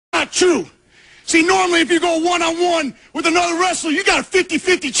not true. See, normally if you go one-on-one with another wrestler, you got a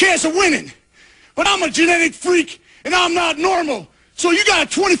 50-50 chance of winning. But I'm a genetic freak, and I'm not normal. So you got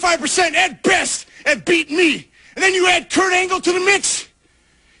a 25% at best at beating me. And then you add Kurt Angle to the mix,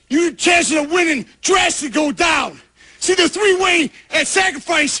 your chances of winning drastically go down. See, the three-way at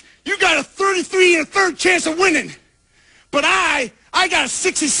Sacrifice, you got a 33 1/3 chance of winning. But I got a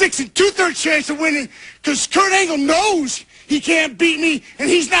 66 2/3 chance of winning because Kurt Angle knows he can't beat me, and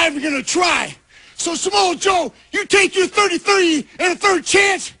he's not even going to try. So, Samoa Joe, you take your 33 1/3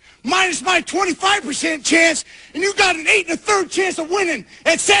 chance minus my 25% chance, and you got an 8 1/3 chance of winning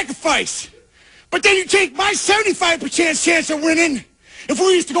at Sacrifice. But then you take my 75% chance of winning, if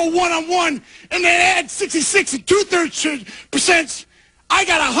we used to go one-on-one, and then add 66 2/3%, I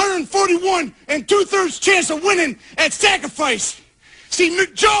got 141 2/3 chance of winning at Sacrifice. See,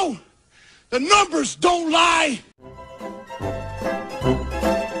 Joe, the numbers don't lie.